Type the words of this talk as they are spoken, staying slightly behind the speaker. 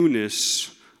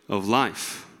newness of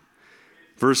life.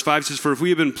 Verse 5 says, "For if we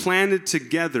have been planted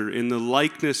together in the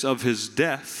likeness of his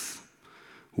death,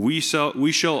 we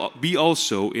shall be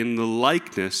also in the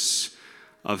likeness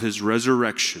of his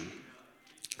resurrection."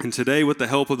 And today, with the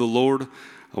help of the Lord,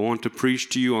 I want to preach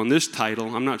to you on this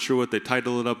title. I'm not sure what they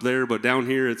title it up there, but down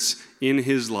here it's "In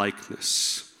His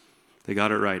Likeness." They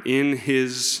got it right. In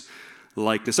His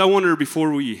likeness. I wonder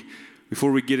before we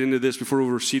get into this, before we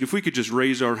proceed, if we could just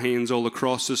raise our hands all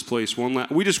across this place.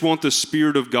 We just want the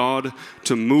Spirit of God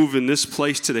to move in this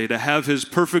place today, to have His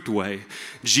perfect way.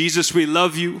 Jesus, we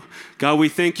love you. God, we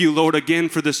thank you, Lord, again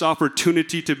for this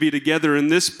opportunity to be together in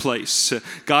this place.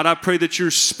 God, I pray that your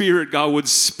Spirit, God, would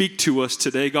speak to us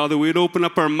today. God, that we would open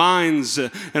up our minds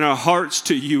and our hearts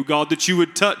to you. God, that you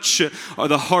would touch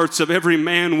the hearts of every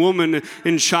man, woman,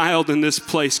 and child in this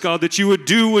place. God, that you would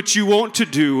do what you want to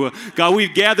do. God,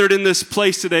 we've gathered in this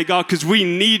place today, God, because we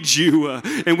need you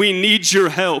and we need your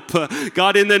help.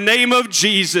 God, in the name of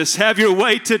Jesus, have your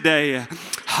way today.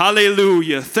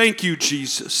 Hallelujah. Thank you,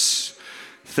 Jesus.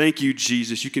 Thank you,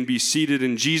 Jesus. You can be seated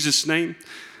in Jesus' name.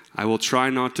 I will try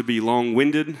not to be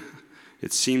long-winded.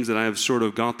 It seems that I have sort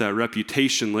of got that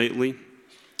reputation lately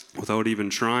without even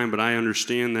trying, but I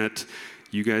understand that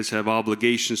you guys have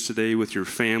obligations today with your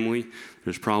family.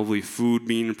 There's probably food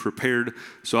being prepared,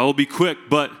 so I will be quick,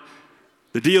 but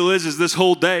the deal is this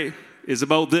whole day is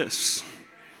about this.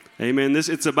 Amen.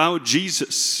 It's about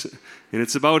Jesus, and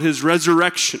it's about his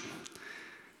resurrection.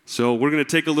 So we're going to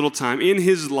take a little time. In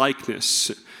his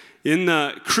likeness. In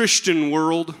the Christian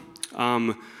world,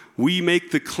 we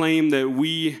make the claim that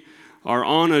we are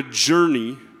on a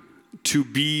journey to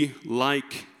be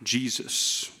like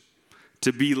Jesus,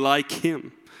 to be like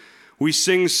him. We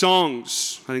sing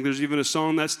songs. I think there's even a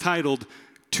song that's titled,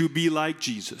 "To Be Like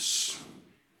Jesus."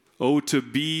 Oh, to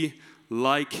be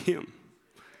like him.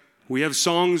 We have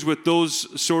songs with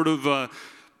those sort of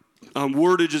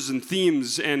wordages and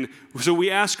themes, and so we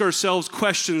ask ourselves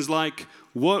questions like,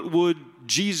 what would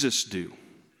Jesus do?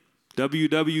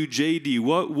 WWJD,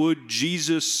 what would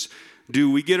Jesus do?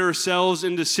 We get ourselves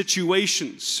into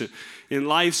situations in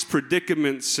life's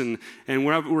predicaments, and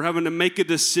we're having to make a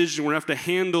decision. We're having to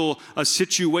handle a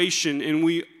situation, and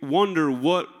we wonder,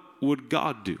 what would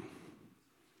God do?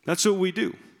 That's what we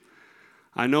do.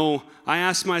 I know I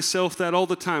ask myself that all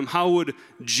the time. How would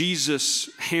Jesus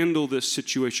handle this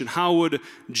situation? How would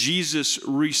Jesus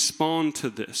respond to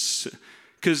this?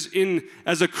 Because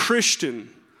as a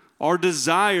Christian, our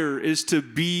desire is to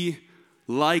be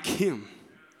like him,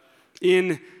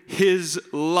 in his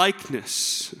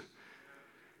likeness.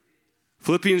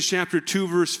 Philippians chapter 2,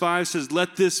 verse 5 says,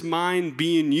 "Let this mind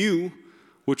be in you,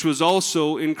 which was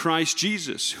also in Christ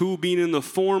Jesus, who being in the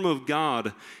form of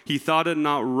God, he thought it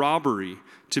not robbery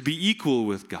to be equal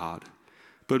with God,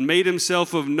 but made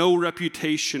himself of no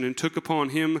reputation, and took upon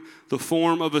him the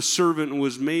form of a servant, and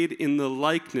was made in the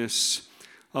likeness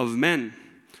of men."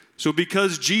 So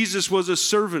because Jesus was a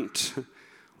servant,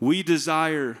 we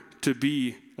desire to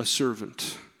be a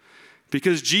servant.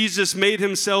 Because Jesus made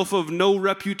himself of no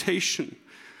reputation,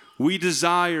 we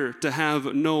desire to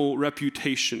have no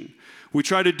reputation. We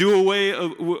try to do away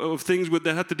of things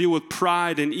that have to deal with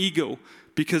pride and ego,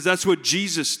 because that's what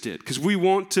Jesus did, because we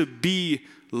want to be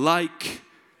like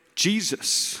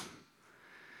Jesus.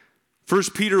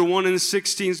 1 Peter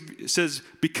 1:16 says,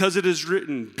 "Because it is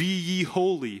written, be ye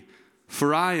holy,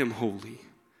 for I am holy."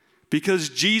 Because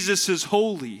Jesus is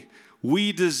holy,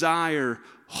 we desire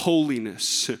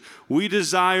holiness. We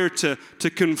desire to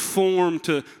conform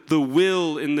to the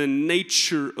will and the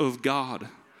nature of God.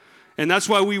 And that's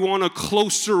why we want a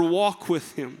closer walk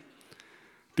with him.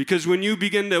 Because when you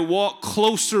begin to walk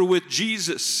closer with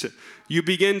Jesus, you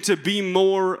begin to be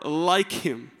more like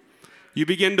him. You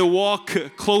begin to walk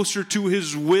closer to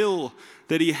his will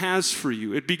that he has for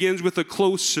you. It begins with a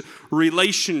close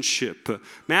relationship.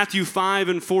 Matthew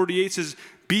 5:48 says,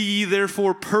 "Be ye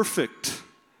therefore perfect,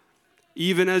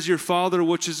 even as your Father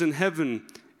which is in heaven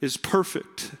is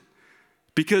perfect."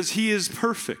 Because he is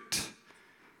perfect,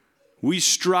 we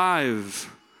strive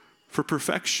for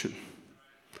perfection.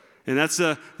 And that's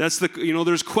the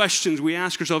there's questions we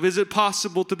ask ourselves. Is it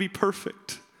possible to be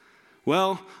perfect?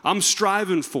 Well, I'm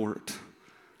striving for it.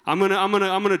 I'm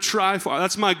gonna try for it.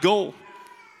 That's my goal.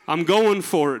 I'm going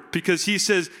for it because he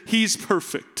says he's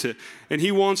perfect and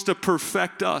he wants to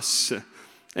perfect us.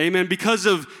 Amen. Because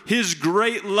of his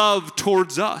great love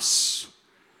towards us.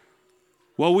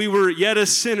 While we were yet a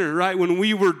sinner, right? When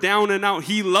we were down and out,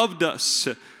 he loved us.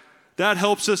 That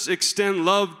helps us extend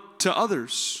love to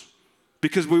others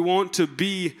because we want to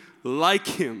be like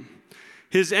him.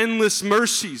 His endless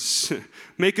mercies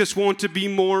make us want to be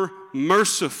more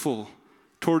merciful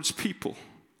towards people.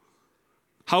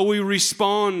 how we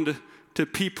respond to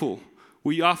people.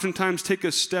 We oftentimes take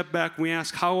a step back and we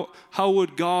ask, how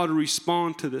would God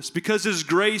respond to this? Because His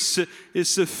grace is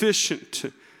sufficient,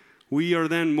 we are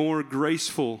then more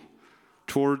graceful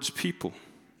towards people.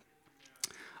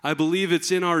 I believe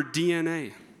it's in our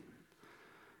DNA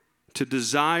to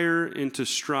desire and to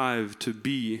strive to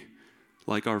be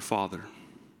like our Father.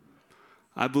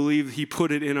 I believe He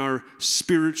put it in our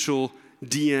spiritual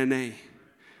DNA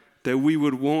that we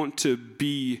would want to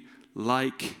be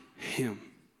like Him.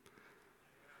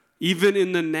 Even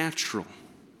in the natural,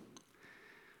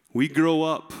 we grow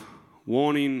up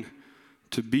wanting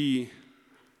to be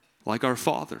like our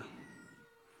Father.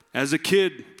 As a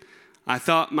kid, I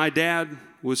thought my dad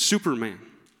was Superman.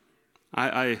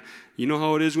 You know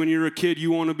how it is when you're a kid, you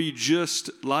want to be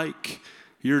just like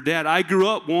your dad. I grew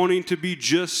up wanting to be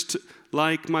just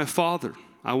like my father.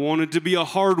 I wanted to be a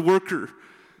hard worker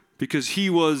because he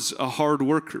was a hard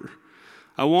worker.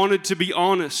 I wanted to be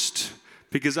honest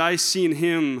because I seen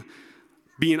him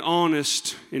being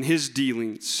honest in his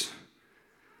dealings.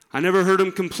 I never heard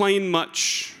him complain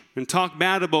much and talk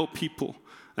bad about people,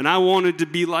 and I wanted to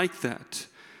be like that.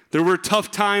 There were tough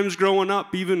times growing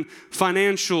up, even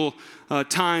financial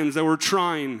times that were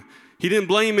trying. He didn't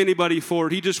blame anybody for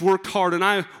it. He just worked hard, and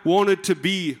I wanted to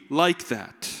be like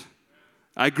that.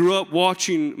 I grew up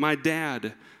watching my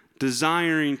dad,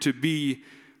 desiring to be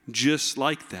just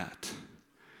like that.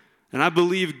 And I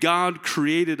believe God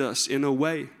created us in a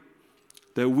way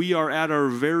that we are at our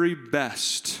very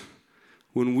best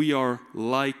when we are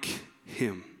like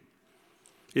Him.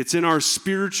 It's in our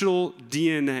spiritual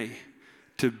DNA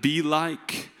to be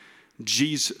like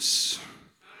Jesus.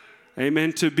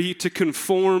 Amen. To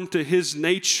conform to His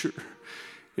nature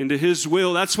and to His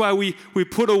will. That's why we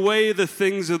put away the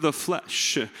things of the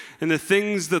flesh and the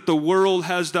things that the world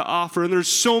has to offer. And there's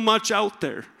so much out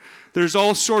there. There's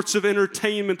all sorts of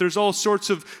entertainment. There's all sorts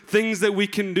of things that we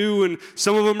can do. And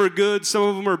some of them are good, some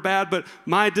of them are bad. But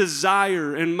my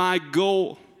desire and my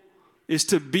goal is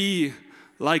to be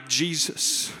like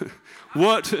Jesus.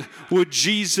 What would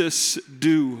Jesus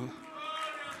do?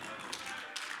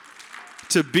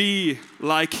 To be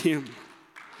like Him.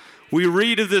 We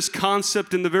read of this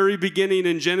concept in the very beginning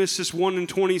in Genesis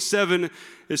 1:27.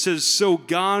 It says, so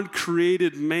God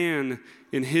created man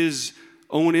in His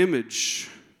own image.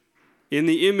 In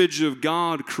the image of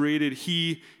God created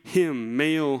He him,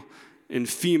 male and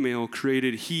female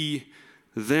created He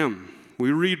them.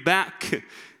 We read back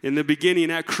in the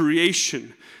beginning at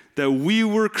creation that we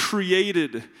were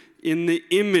created in the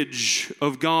image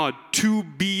of God to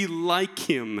be like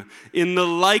Him, in the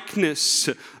likeness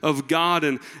of God.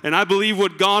 And I believe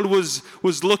what God was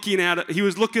looking at, He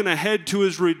was looking ahead to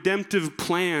His redemptive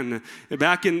plan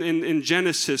back in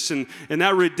Genesis. And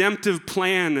that redemptive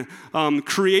plan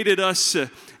created us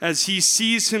as He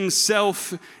sees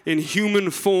Himself in human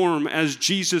form as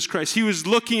Jesus Christ. He was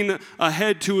looking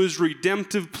ahead to His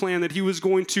redemptive plan that He was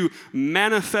going to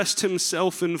manifest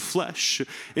Himself in flesh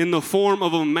in the form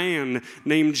of a man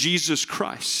named Jesus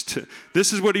Christ.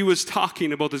 This is what He was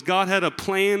talking about. This God had a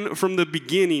plan from the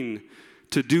beginning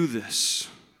to do this.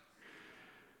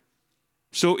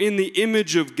 So in the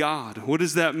image of God, what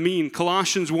does that mean?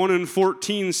 Colossians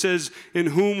 1:14 says, in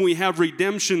whom we have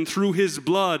redemption through His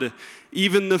blood,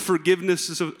 even the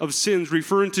forgiveness of sins,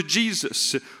 referring to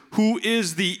Jesus, who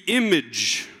is the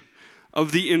image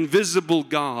of the invisible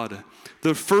God,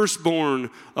 the firstborn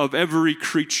of every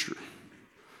creature.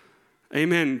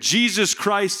 Amen. Jesus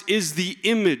Christ is the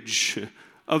image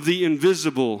of the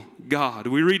invisible God.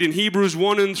 We read in Hebrews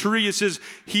 1:3, it says,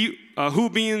 who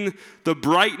being the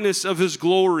brightness of His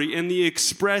glory and the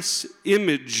express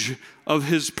image of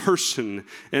His person,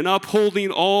 and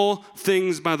upholding all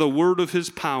things by the word of His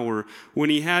power, when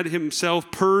He had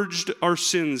Himself purged our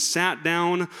sins, sat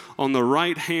down on the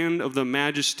right hand of the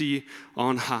majesty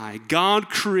on high. God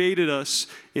created us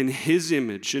in His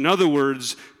image. In other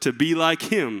words, to be like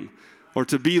Him, or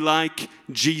to be like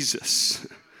Jesus.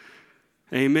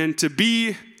 Amen. To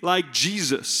be like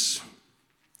Jesus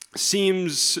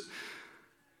seems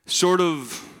sort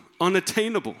of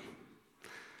unattainable.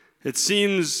 It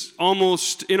seems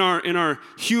almost in our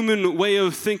human way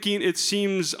of thinking, it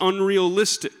seems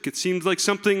unrealistic. It seems like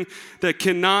something that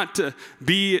cannot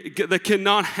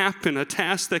happen, a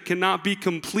task that cannot be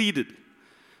completed.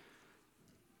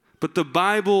 But the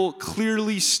Bible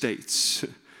clearly states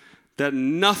that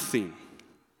nothing,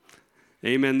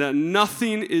 amen, that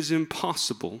nothing is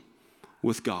impossible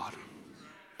with God.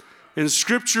 And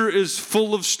Scripture is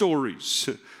full of stories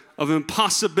of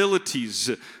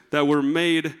impossibilities that were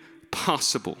made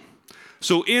possible.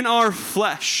 So in our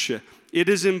flesh, it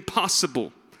is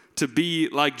impossible to be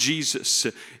like Jesus.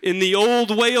 In the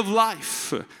old way of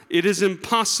life, it is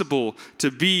impossible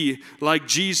to be like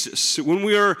Jesus. When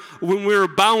we are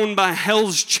bound by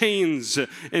hell's chains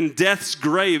and death's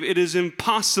grave, it is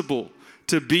impossible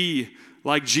to be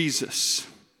like Jesus.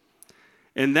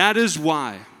 And that is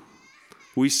why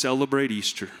we celebrate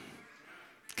Easter.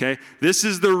 Okay? This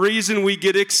is the reason we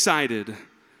get excited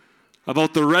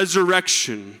about the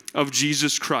resurrection of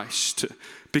Jesus Christ.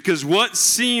 Because what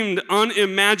seemed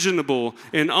unimaginable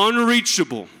and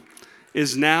unreachable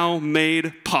is now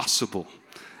made possible.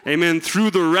 Amen.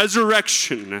 Through the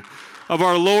resurrection of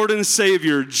our Lord and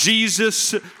Savior,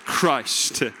 Jesus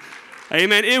Christ.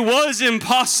 Amen. It was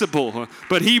impossible,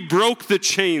 but He broke the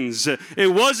chains.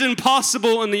 It was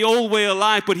impossible in the old way of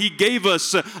life, but He gave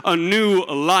us a new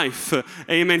life.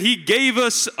 Amen. He gave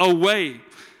us a way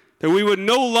that we would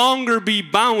no longer be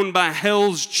bound by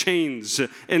hell's chains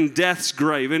and death's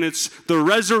grave. And it's the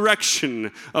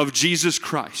resurrection of Jesus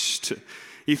Christ.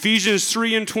 Ephesians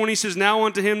 3:20 says, now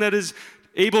unto Him that is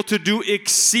able to do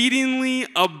exceedingly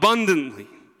abundantly,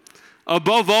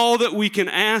 above all that we can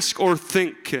ask or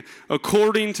think,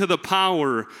 according to the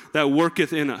power that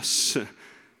worketh in us.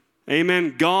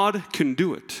 Amen. God can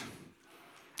do it.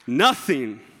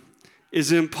 Nothing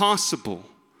is impossible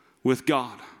with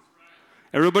God.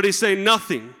 Everybody say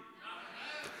nothing.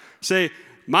 Say,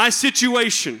 my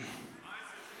situation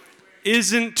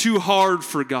isn't too hard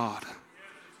for God.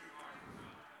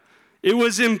 It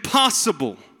was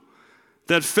impossible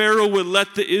that Pharaoh would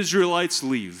let the Israelites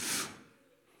leave.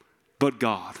 But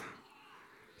God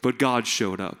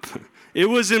showed up. It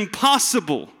was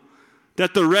impossible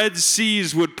that the Red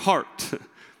Seas would part.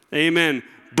 Amen.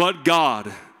 But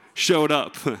God showed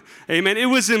up. Amen. It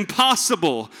was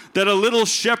impossible that a little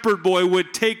shepherd boy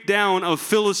would take down a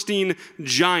Philistine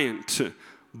giant,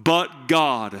 but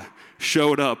God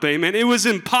showed up. Amen. It was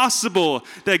impossible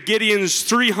that Gideon's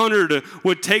 300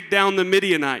 would take down the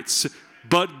Midianites,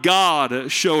 but God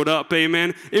showed up.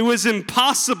 Amen. It was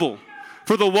impossible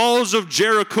for the walls of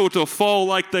Jericho to fall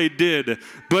like they did,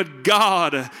 but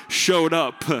God showed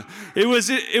up. It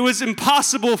was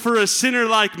impossible for a sinner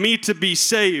like me to be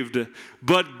saved,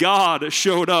 but God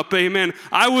showed up. Amen.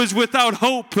 I was without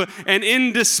hope and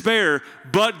in despair,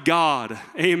 but God.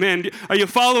 Amen. Are you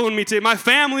following me today? My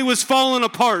family was falling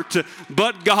apart,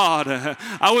 but God.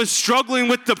 I was struggling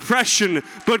with depression,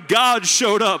 but God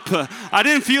showed up. I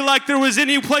didn't feel like there was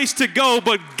any place to go,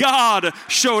 but God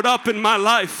showed up in my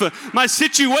life. My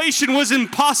situation was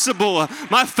impossible.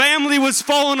 My family was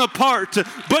falling apart,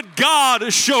 but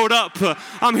God showed up.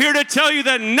 I'm here to tell you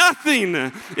that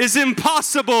nothing is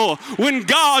impossible when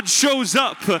God shows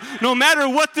up. No matter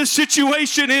what the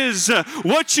situation is,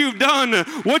 what you've done,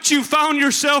 what you found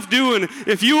yourself doing,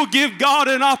 if you will give God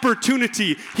an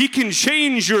opportunity, He can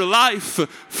change your life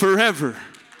forever.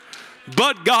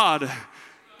 But God,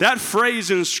 that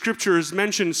phrase in Scripture is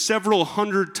mentioned several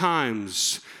hundred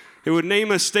times. It would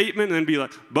name a statement and be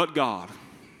like, but God.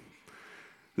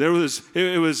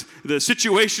 The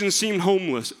situation seemed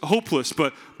hopeless,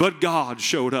 but God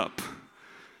showed up.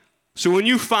 So when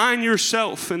you find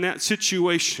yourself in that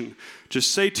situation,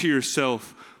 just say to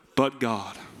yourself, but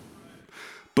God.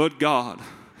 But God.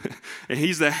 And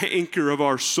He's the anchor of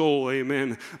our soul,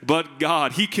 amen. But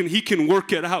God, He can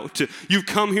work it out. You've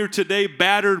come here today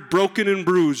battered, broken, and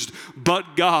bruised,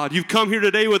 but God. You've come here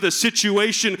today with a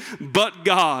situation, but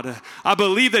God. I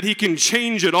believe that He can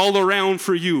change it all around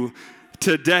for you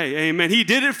today, amen. He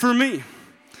did it for me.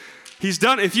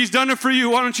 If He's done it for you,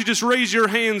 why don't you just raise your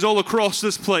hands all across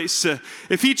this place?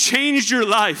 If He changed your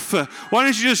life, why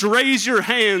don't you just raise your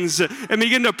hands and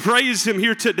begin to praise Him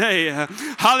here today?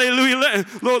 Hallelujah.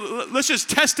 Let's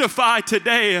just testify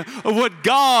today of what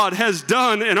God has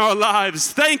done in our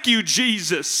lives. Thank you,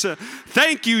 Jesus.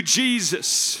 Thank you,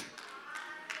 Jesus.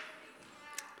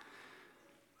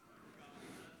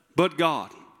 But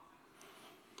God.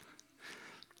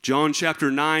 John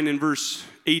chapter 9 and verse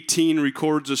 18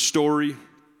 records a story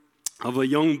of a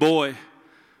young boy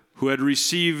who had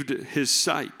received his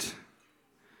sight.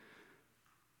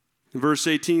 Verse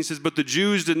 18 says, but the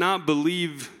Jews did not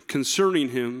believe concerning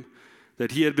him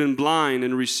that he had been blind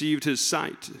and received his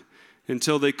sight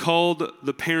until they called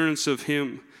the parents of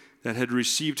him that had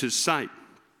received his sight.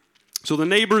 So the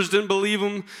neighbors didn't believe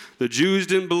him. The Jews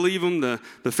didn't believe him. The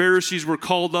Pharisees were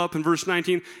called up in verse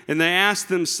 19, and they asked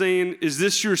them, saying, is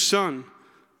this your son,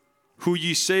 who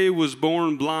ye say was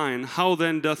born blind? How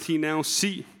then doth he now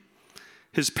see?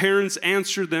 His parents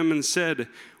answered them and said,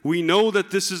 we know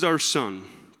that this is our son,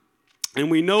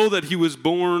 and we know that he was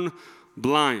born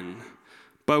blind.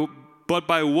 But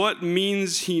by what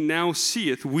means he now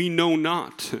seeth, we know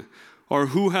not. or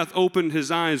who hath opened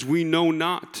his eyes? We know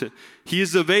not. He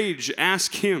is of age,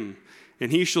 ask him,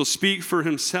 and he shall speak for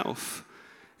himself.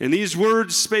 And these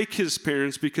words spake his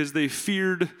parents because they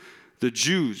feared the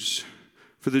Jews.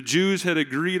 For the Jews had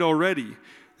agreed already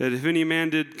that if any man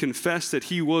did confess that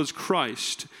he was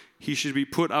Christ, he should be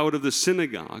put out of the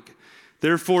synagogue.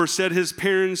 Therefore said his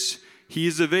parents, he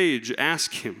is of age,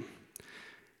 ask him.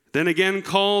 Then again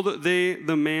called they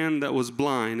the man that was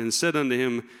blind, and said unto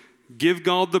him, give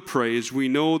God the praise, we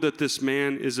know that this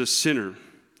man is a sinner.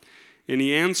 And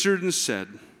he answered and said,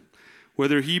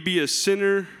 whether he be a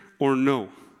sinner or no,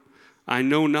 I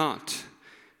know not.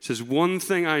 It says, one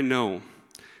thing I know,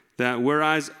 that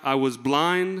whereas I was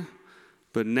blind,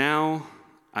 but now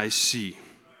I see.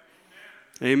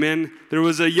 Amen. There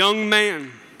was a young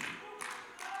man,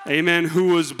 amen, who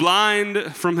was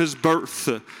blind from his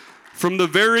birth. From the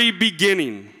very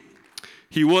beginning,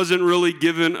 he wasn't really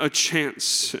given a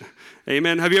chance.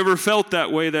 Amen. Have you ever felt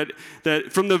that way, that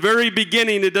from the very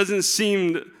beginning, it doesn't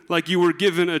seem like you were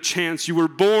given a chance? You were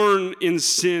born in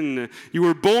sin. You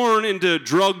were born into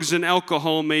drugs and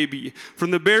alcohol, maybe.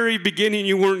 From the very beginning,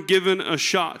 you weren't given a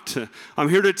shot. I'm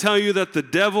here to tell you that the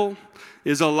devil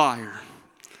is a liar.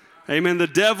 Amen. The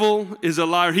devil is a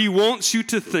liar. He wants you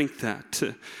to think that.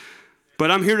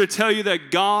 But I'm here to tell you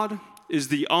that God is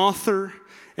the author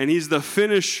and he's the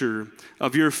finisher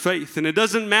of your faith. And it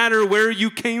doesn't matter where you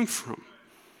came from.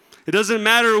 It doesn't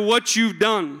matter what you've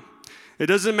done. It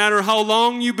doesn't matter how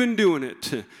long you've been doing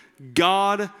it.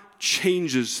 God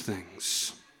changes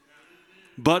things.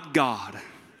 But God.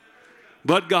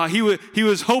 He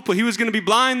was hopeless. He was going to be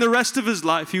blind the rest of his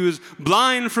life. He was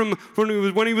blind from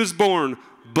when he was born.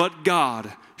 But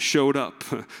God showed up.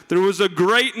 There was a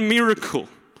great miracle.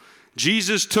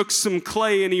 Jesus took some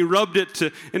clay and he rubbed it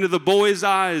into the boy's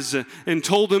eyes and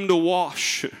told him to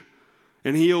wash.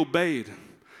 And he obeyed.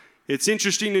 It's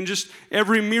interesting, in just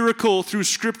every miracle through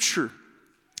Scripture,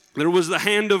 there was the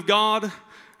hand of God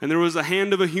and there was the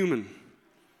hand of a human.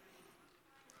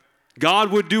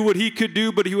 God would do what he could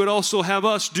do, but he would also have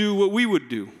us do what we would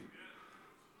do.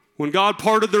 When God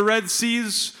parted the Red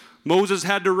Seas, Moses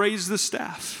had to raise the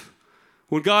staff.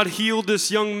 When God healed this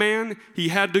young man, he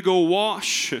had to go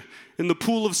wash in the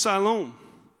pool of Siloam.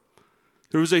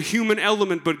 There was a human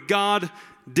element, but God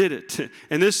did it.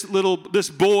 And this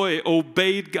boy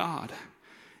obeyed God.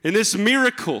 And this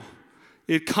miracle,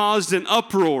 it caused an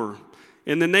uproar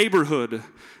in the neighborhood.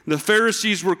 The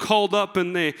Pharisees were called up,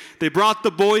 and they brought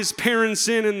the boy's parents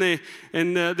in,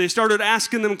 and they started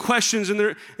asking them questions,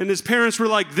 and his parents were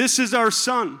like, this is our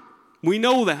son. We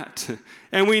know that.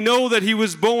 And we know that he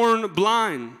was born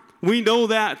blind. We know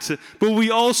that. But we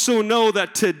also know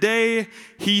that today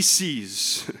he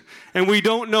sees. And we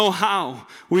don't know how.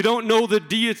 We don't know the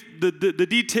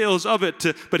details of it.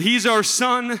 But he's our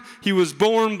son. He was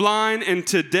born blind. And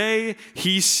today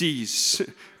he sees.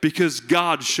 Because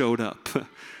God showed up.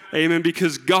 Amen.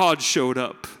 Because God showed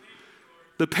up.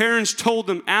 The parents told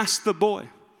him, ask the boy.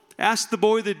 Ask the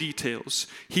boy the details.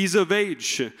 He's of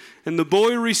age. And the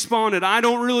boy responded, I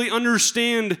don't really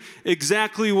understand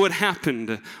exactly what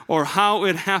happened or how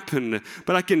it happened.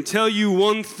 But I can tell you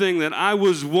one thing, that I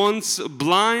was once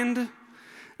blind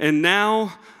and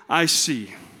now I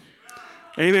see.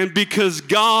 Amen. Because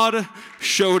God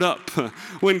showed up.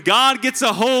 When God gets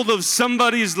a hold of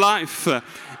somebody's life,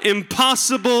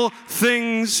 impossible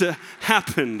things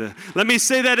happened. Let me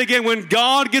say that again. When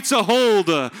God gets a hold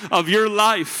of your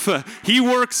life, he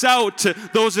works out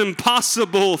those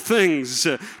impossible things.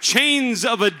 Chains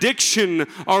of addiction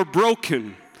are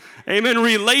broken. Amen.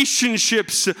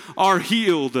 Relationships are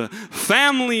healed.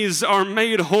 Families are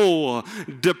made whole.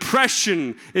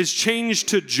 Depression is changed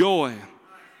to joy.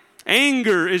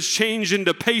 Anger is changed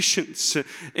into patience.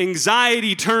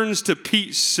 Anxiety turns to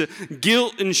peace.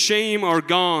 Guilt and shame are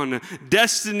gone.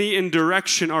 Destiny and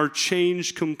direction are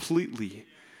changed completely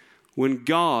when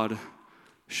God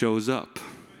shows up.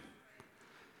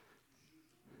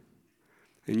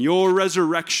 And your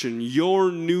resurrection,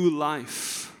 your new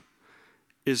life,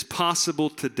 is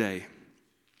possible today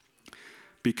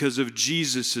because of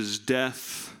Jesus'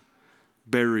 death,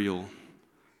 burial,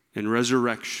 and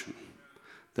resurrection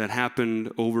that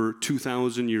happened over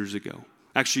 2,000 years ago.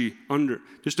 Actually,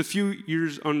 just a few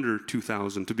years under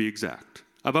 2,000 to be exact.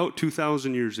 About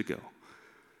 2,000 years ago.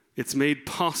 It's made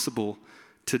possible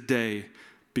today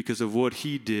because of what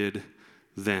he did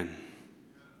then.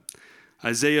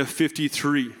 Isaiah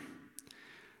 53.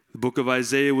 The book of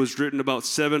Isaiah was written about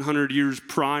 700 years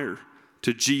prior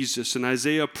to Jesus, and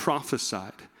Isaiah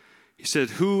prophesied. He said,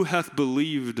 who hath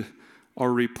believed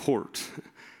our report,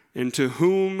 and to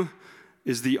whom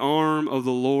is the arm of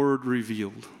the Lord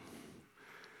revealed?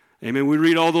 Amen. We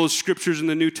read all those scriptures in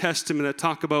the New Testament that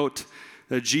talk about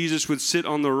that Jesus would sit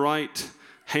on the right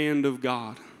hand of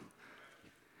God.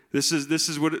 This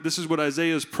is what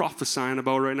Isaiah is prophesying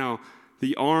about right now.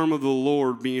 The arm of the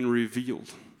Lord being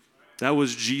revealed. That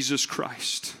was Jesus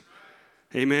Christ.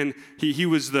 Amen. He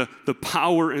was the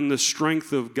power and the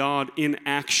strength of God in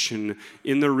action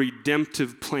in the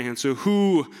redemptive plan. So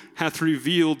who hath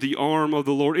revealed the arm of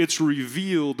the Lord? It's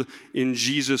revealed in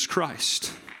Jesus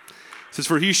Christ. It says,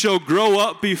 for he shall grow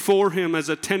up before him as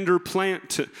a tender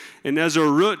plant, and as a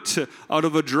root out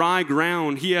of a dry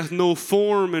ground. He hath no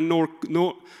form and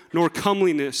nor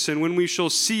comeliness. And when we shall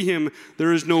see him,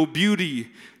 there is no beauty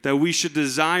that we should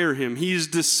desire him. He is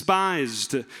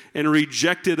despised and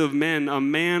rejected of men, a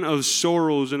man of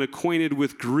sorrows and acquainted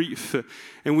with grief.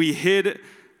 And we hid,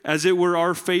 as it were,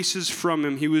 our faces from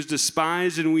him. He was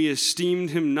despised, and we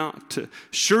esteemed him not.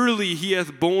 Surely he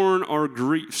hath borne our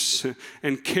griefs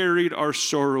and carried our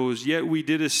sorrows. Yet we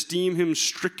did esteem him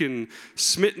stricken,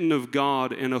 smitten of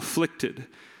God, and afflicted.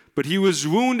 But he was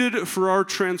wounded for our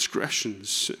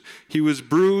transgressions. He was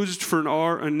bruised for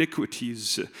our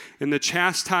iniquities. And the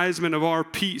chastisement of our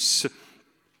peace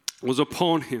was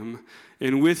upon him.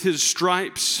 And with his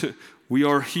stripes we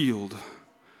are healed.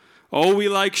 All we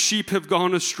like sheep have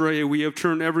gone astray. We have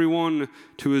turned every one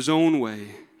to his own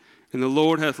way. And the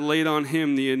Lord hath laid on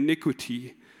him the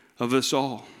iniquity of us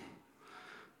all.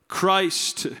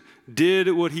 Christ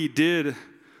did what he did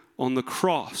on the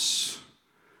cross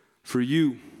for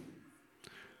you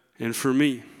and for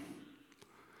me.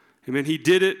 Amen. He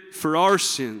did it for our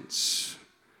sins.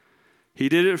 He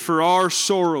did it for our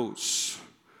sorrows,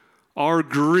 our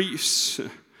griefs,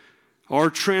 our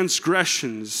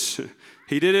transgressions.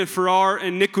 He did it for our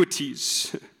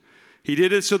iniquities. He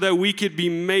did it so that we could be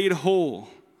made whole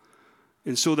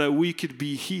and so that we could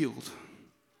be healed.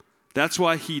 That's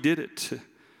why he did it.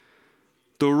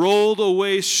 The rolled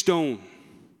away stone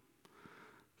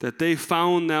that they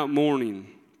found that morning,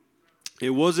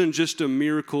 it wasn't just a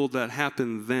miracle that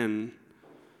happened then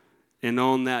and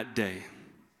on that day,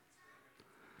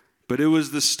 but it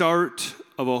was the start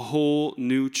of a whole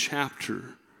new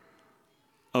chapter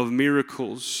of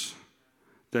miracles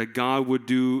that God would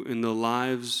do in the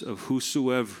lives of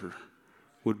whosoever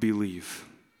would believe.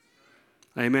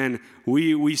 Amen.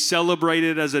 We celebrate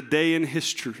it as a day in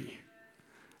history.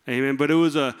 Amen. But it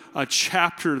was a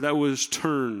chapter that was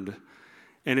turned,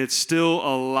 and it's still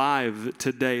alive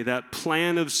today. That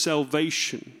plan of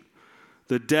salvation,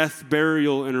 the death,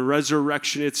 burial, and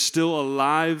resurrection, it's still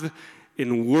alive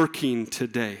and working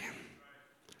today.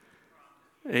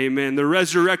 Amen. The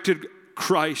resurrected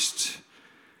Christ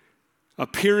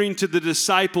appearing to the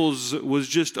disciples was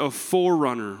just a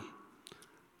forerunner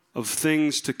of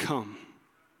things to come.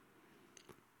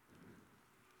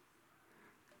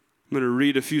 I'm going to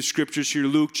read a few scriptures here.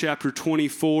 Luke chapter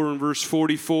 24 and verse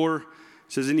 44 it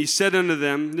says, and he said unto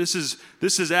them, this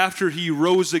is after he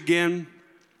rose again,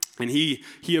 and he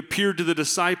appeared to the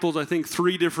disciples, I think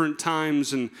 3 different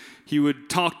times, and he would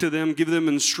talk to them, give them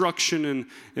instruction,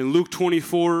 and Luke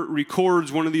 24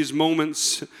 records one of these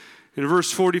moments. In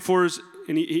verse 44,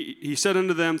 and he said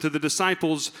unto them, to the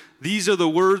disciples, these are the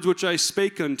words which I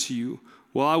spake unto you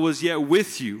while I was yet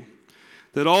with you,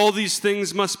 that all these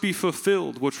things must be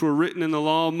fulfilled, which were written in the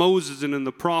law of Moses and in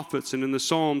the prophets and in the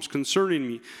Psalms concerning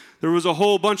me. There was a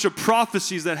whole bunch of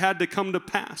prophecies that had to come to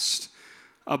pass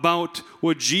about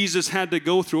what Jesus had to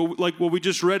go through, like what we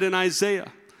just read in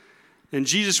Isaiah. And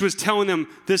Jesus was telling them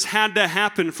this had to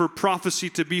happen for prophecy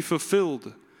to be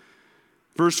fulfilled.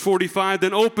 Verse 45,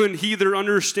 then opened he their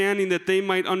understanding that they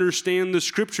might understand the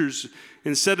scriptures,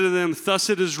 and said to them, thus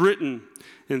it is written,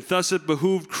 and thus it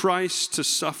behooved Christ to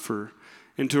suffer,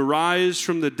 and to rise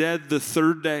from the dead the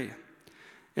third day,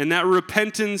 and that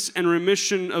repentance and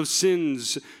remission of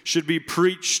sins should be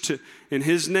preached in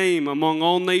his name among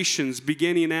all nations,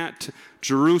 beginning at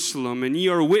Jerusalem. And ye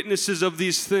are witnesses of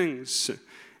these things.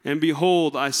 And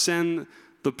behold, I send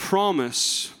the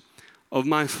promise of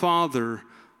my Father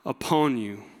upon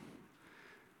you.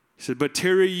 He said, but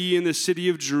tarry ye in the city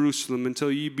of Jerusalem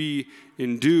until ye be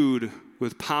endued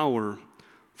with power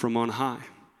from on high.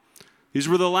 These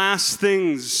were the last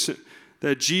things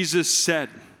that Jesus said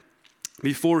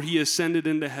before he ascended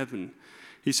into heaven.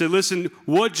 He said, listen,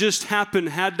 what just happened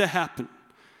had to happen.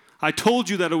 I told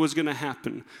you that it was going to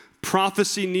happen.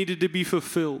 Prophecy needed to be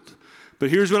fulfilled. But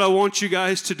here's what I want you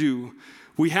guys to do.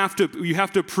 You have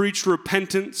to preach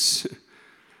repentance,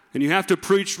 and you have to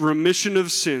preach remission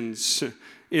of sins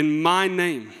in my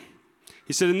name.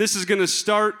 He said, and this is going to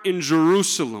start in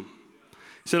Jerusalem.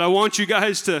 He said, I want you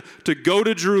guys to go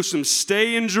to Jerusalem,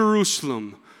 stay in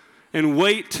Jerusalem, and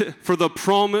wait for the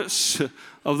promise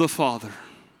of the Father.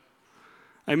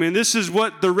 I mean, this is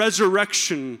what the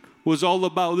resurrection was all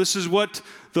about. This is what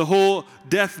the whole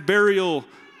death, burial,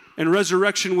 and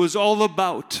resurrection was all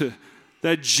about.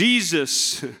 That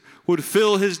Jesus would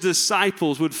fill his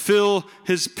disciples, would fill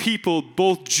his people,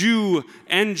 both Jew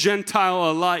and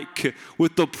Gentile alike,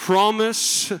 with the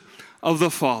promise of the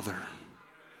Father.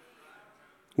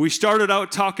 We started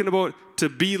out talking about to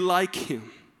be like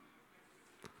him.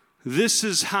 This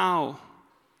is how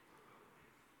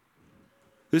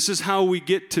we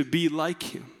get to be like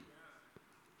him.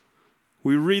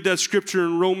 We read that scripture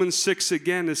in Romans 6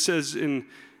 again. It says in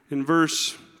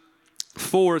verse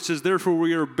 4, it says, therefore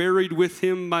we are buried with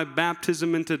him by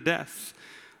baptism into death,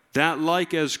 that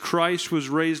like as Christ was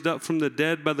raised up from the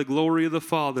dead by the glory of the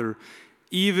Father,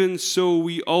 even so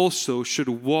we also should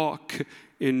walk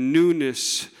in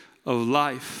newness of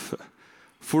life.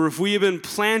 For if we have been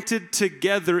planted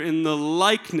together in the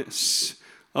likeness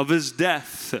of his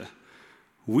death,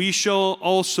 we shall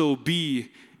also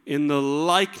be in the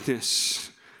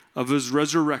likeness of his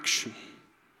resurrection.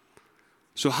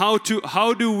 So how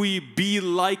do we be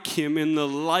like him in the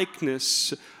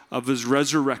likeness of his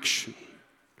resurrection?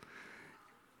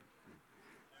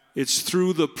 It's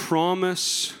through the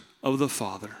promise of the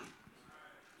Father.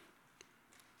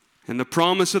 And the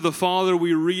promise of the Father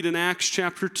we read in Acts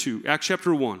chapter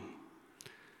 1.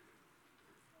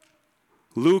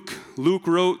 Luke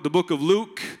wrote the book of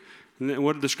Luke. And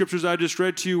what the scriptures I just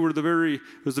read to you was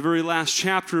the very last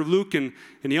chapter of Luke, and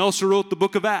he also wrote the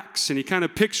book of Acts, and he kind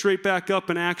of picks right back up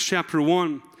in Acts chapter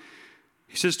 1.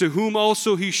 He says, to whom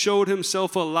also he showed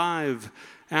himself alive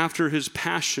after his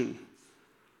passion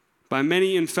by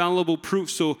many infallible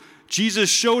proofs. So Jesus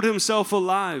showed himself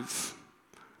alive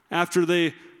after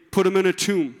they put him in a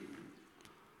tomb.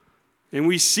 And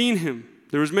we seen him.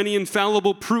 There was many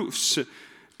infallible proofs,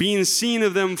 being seen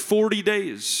of them 40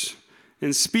 days.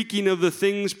 And speaking of the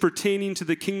things pertaining to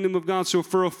the kingdom of God. So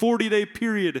for a 40-day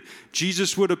period,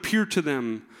 Jesus would appear to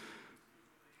them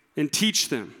and teach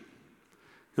them.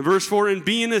 In verse 4, and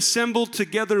being assembled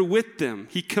together with them,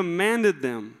 he commanded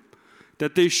them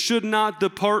that they should not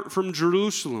depart from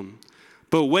Jerusalem,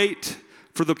 but wait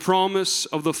for the promise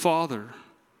of the Father,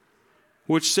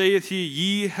 which saith he,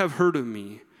 ye have heard of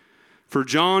me. For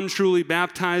John truly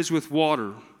baptized with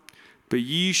water, but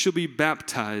ye shall be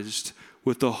baptized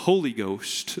with the Holy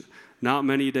Ghost not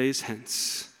many days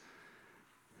hence.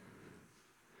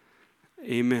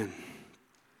 Amen.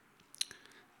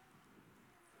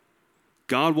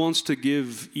 God wants to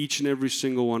give each and every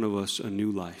single one of us a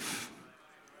new life.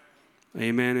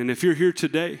 Amen. And if you're here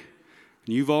today,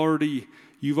 and you've already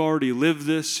lived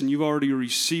this, and you've already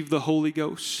received the Holy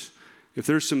Ghost, if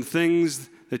there's some things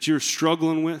that you're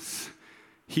struggling with,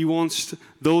 he wants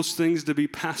those things to be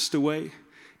passed away.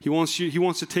 He wants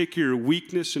to take your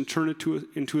weakness and turn it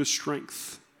into a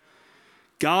strength.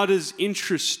 God is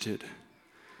interested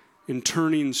in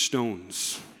turning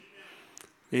stones.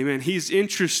 Amen. He's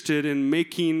interested in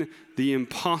making the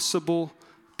impossible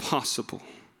possible.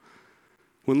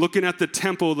 When looking at the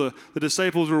temple, the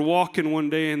disciples were walking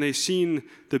one day and they seen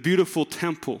the beautiful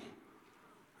temple.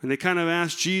 And they kind of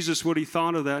asked Jesus what he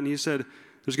thought of that. And he said,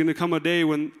 there's going to come a day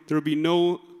when there will be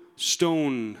no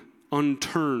stone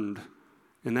unturned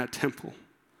in that temple.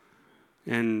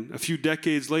 And a few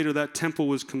decades later, that temple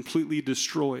was completely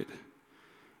destroyed.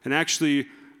 And actually,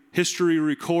 history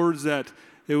records that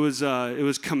it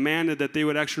was commanded that they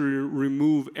would actually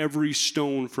remove every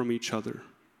stone from each other.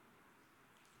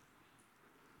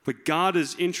 But God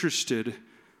is interested,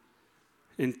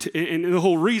 and the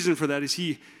whole reason for that is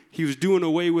he was doing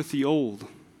away with the old.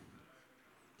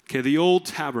 Okay, the old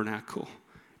tabernacle.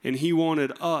 And he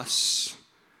wanted us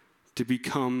to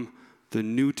become the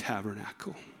new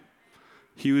tabernacle.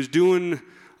 He was doing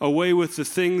away with the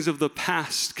things of the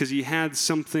past because he had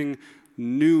something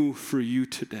new for you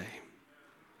today.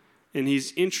 And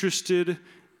he's interested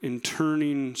in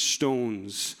turning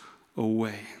stones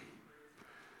away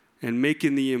and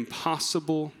making the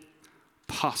impossible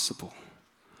possible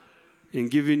and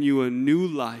giving you a new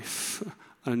life,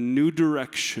 a new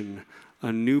direction,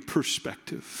 a new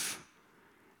perspective.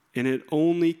 And it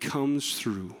only comes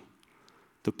through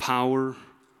the power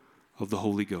of the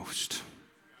Holy Ghost.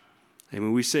 And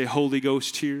when we say Holy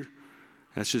Ghost here,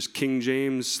 that's just King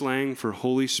James slang for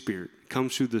Holy Spirit. It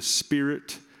comes through the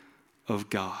Spirit of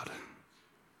God.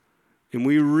 And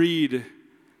we read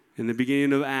in the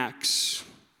beginning of Acts,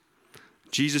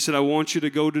 Jesus said, I want you to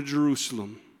go to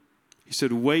Jerusalem. He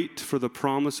said, wait for the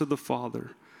promise of the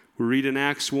Father. We read in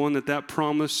Acts 1 that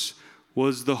promise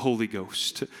was the Holy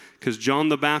Ghost. Because John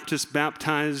the Baptist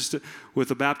baptized with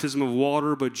the baptism of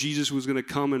water, but Jesus was going to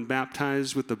come and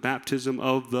baptize with the baptism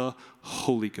of the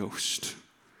Holy Ghost.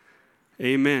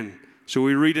 Amen. So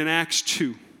we read in Acts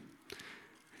 2.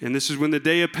 And this is when the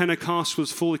day of Pentecost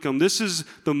was fully come. This is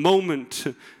the moment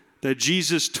that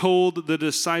Jesus told the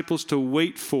disciples to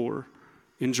wait for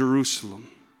in Jerusalem.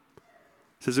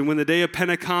 It says, and when the day of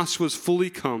Pentecost was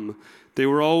fully come, they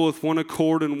were all with one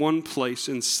accord in one place,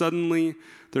 and suddenly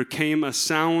there came a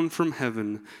sound from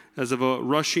heaven as of a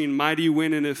rushing mighty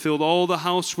wind, and it filled all the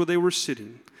house where they were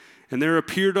sitting. And there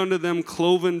appeared unto them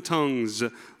cloven tongues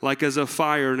like as a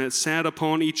fire, and it sat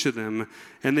upon each of them.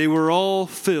 And they were all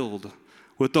filled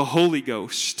with the Holy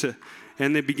Ghost,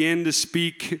 and they began to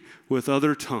speak with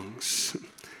other tongues.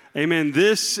 Amen.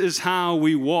 This is how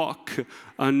we walk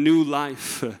a new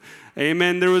life.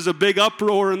 Amen. There was a big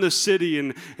uproar in the city,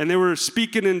 and they were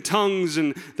speaking in tongues,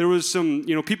 and there was some,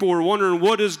 people were wondering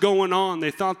what is going on. They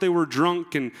thought they were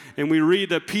drunk, and we read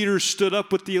that Peter stood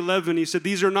up with the 11. He said,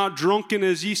 these are not drunken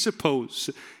as ye suppose.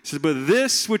 He said, but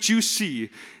this which you see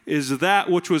is that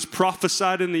which was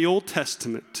prophesied in the Old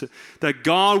Testament, that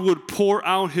God would pour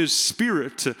out his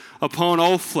Spirit upon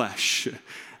all flesh.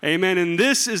 Amen. And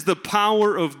this is the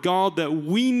power of God that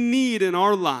we need in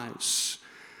our lives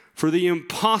for the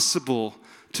impossible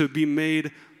to be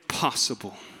made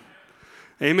possible.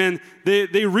 Amen.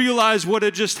 They realized what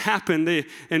had just happened.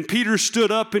 And Peter stood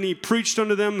up and he preached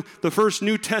unto them the first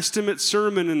New Testament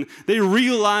sermon. And they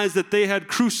realized that they had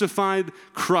crucified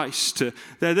Christ,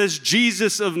 that this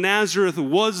Jesus of Nazareth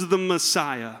was the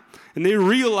Messiah. And they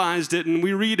realized it, and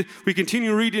we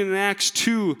continue reading in Acts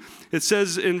 2. It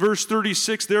says in verse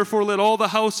 36, therefore let all the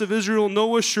house of Israel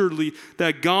know assuredly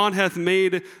that God hath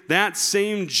made that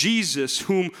same Jesus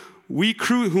whom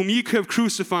ye have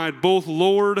crucified, both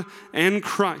Lord and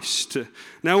Christ.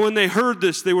 Now when they heard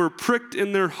this, they were pricked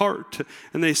in their heart,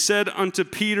 and they said unto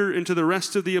Peter and to the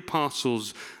rest of the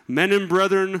apostles, men and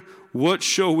brethren, what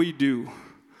shall we do?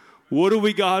 What do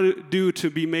we got to do to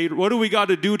be made? What do we got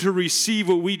to do to receive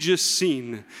what we just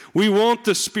seen? We want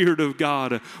the Spirit of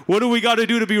God. What do we got to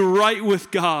do to be right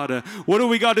with God? What do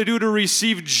we got to do to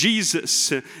receive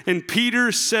Jesus? And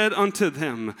Peter said unto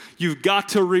them, you've got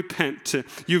to repent.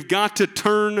 You've got to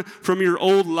turn from your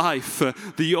old life,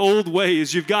 the old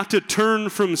ways. You've got to turn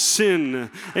from sin.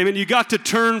 Amen. You've got to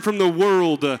turn from the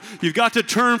world. You've got to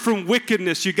turn from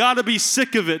wickedness. You've got to be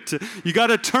sick of it. You've got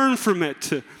to turn from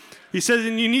it. He says,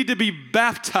 and you need to be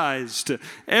baptized,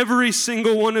 every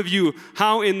single one of you.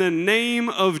 How? In the name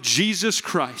of Jesus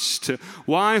Christ.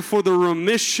 Why? For the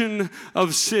remission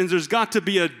of sins. There's got to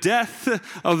be a death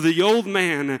of the old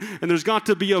man, and there's got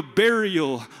to be a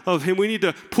burial of him. We need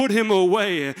to put him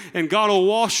away, and God will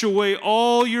wash away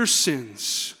all your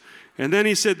sins. And then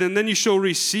he said, then you shall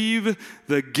receive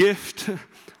the gift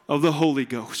of the Holy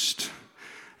Ghost.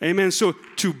 Amen. So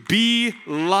to be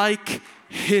like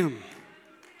him.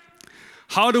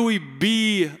 How do we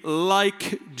be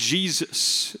like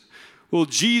Jesus? Well,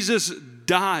 Jesus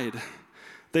died.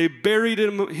 They buried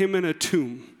him in a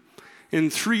tomb.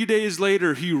 And 3 days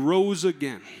later, he rose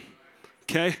again.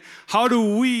 Okay? How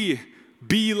do we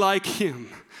be like him?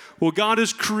 Well, God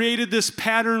has created this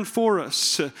pattern for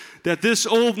us that this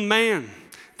old man,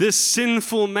 this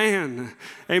sinful man,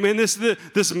 amen,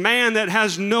 this man that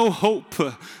has no hope,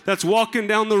 that's walking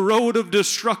down the road of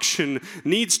destruction,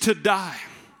 needs to die.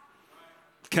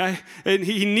 Okay? And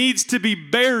he needs to be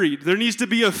buried. There needs to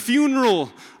be a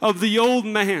funeral of the old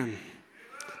man.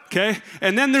 Okay?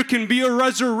 And then there can be a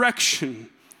resurrection.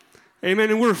 Amen.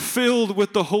 And we're filled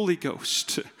with the Holy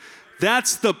Ghost.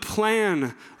 That's the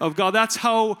plan of God. That's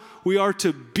how we are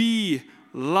to be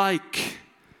like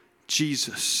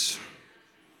Jesus.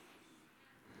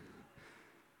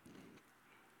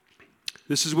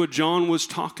 This is what John was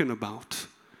talking about.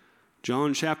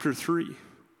 John chapter 3.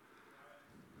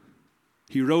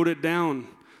 He wrote it down.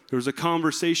 There was a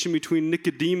conversation between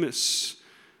Nicodemus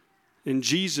and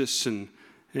Jesus, and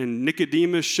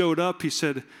Nicodemus showed up. He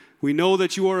said, we know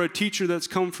that you are a teacher that's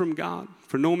come from God,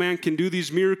 for no man can do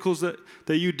these miracles that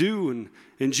you do.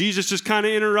 And Jesus just kind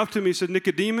of interrupted me. He said,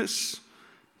 Nicodemus,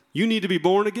 you need to be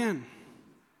born again.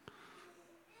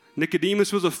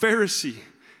 Nicodemus was a Pharisee. He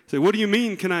said, what do you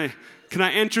mean? Can I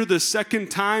enter the second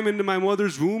time into my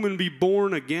mother's womb and be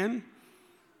born again?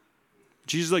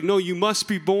 Jesus is like, no, you must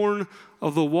be born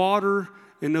of the water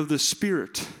and of the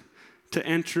Spirit to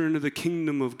enter into the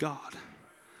kingdom of God.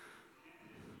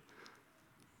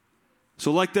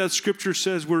 So like that scripture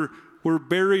says, we're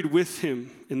buried with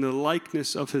him in the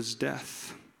likeness of his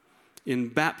death in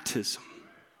baptism,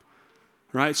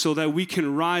 right? So that we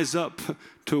can rise up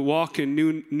to walk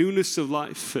in newness of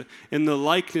life in the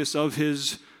likeness of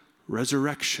his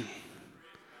resurrection.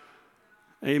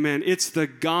 Amen. It's the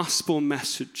gospel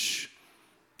message.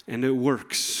 And it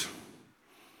works.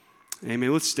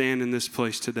 Amen. Let's stand in this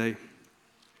place today.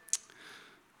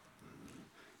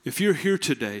 If you're here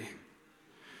today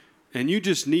and you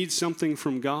just need something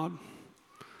from God,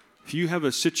 if you have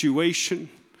a situation,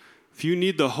 if you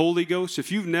need the Holy Ghost,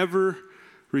 if you've never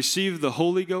received the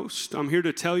Holy Ghost, I'm here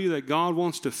to tell you that God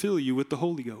wants to fill you with the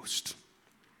Holy Ghost.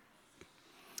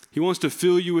 He wants to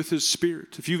fill you with His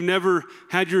Spirit. If you've never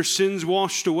had your sins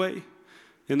washed away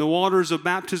in the waters of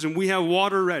baptism, we have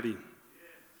water ready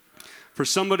for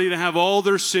somebody to have all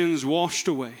their sins washed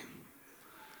away.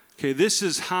 Okay, this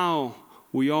is how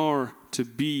we are to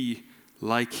be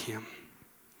like Him.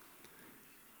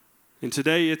 And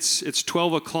today it's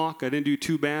 12 o'clock. I didn't do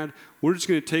too bad. We're just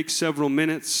going to take several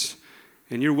minutes,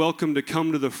 and you're welcome to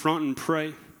come to the front and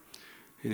pray.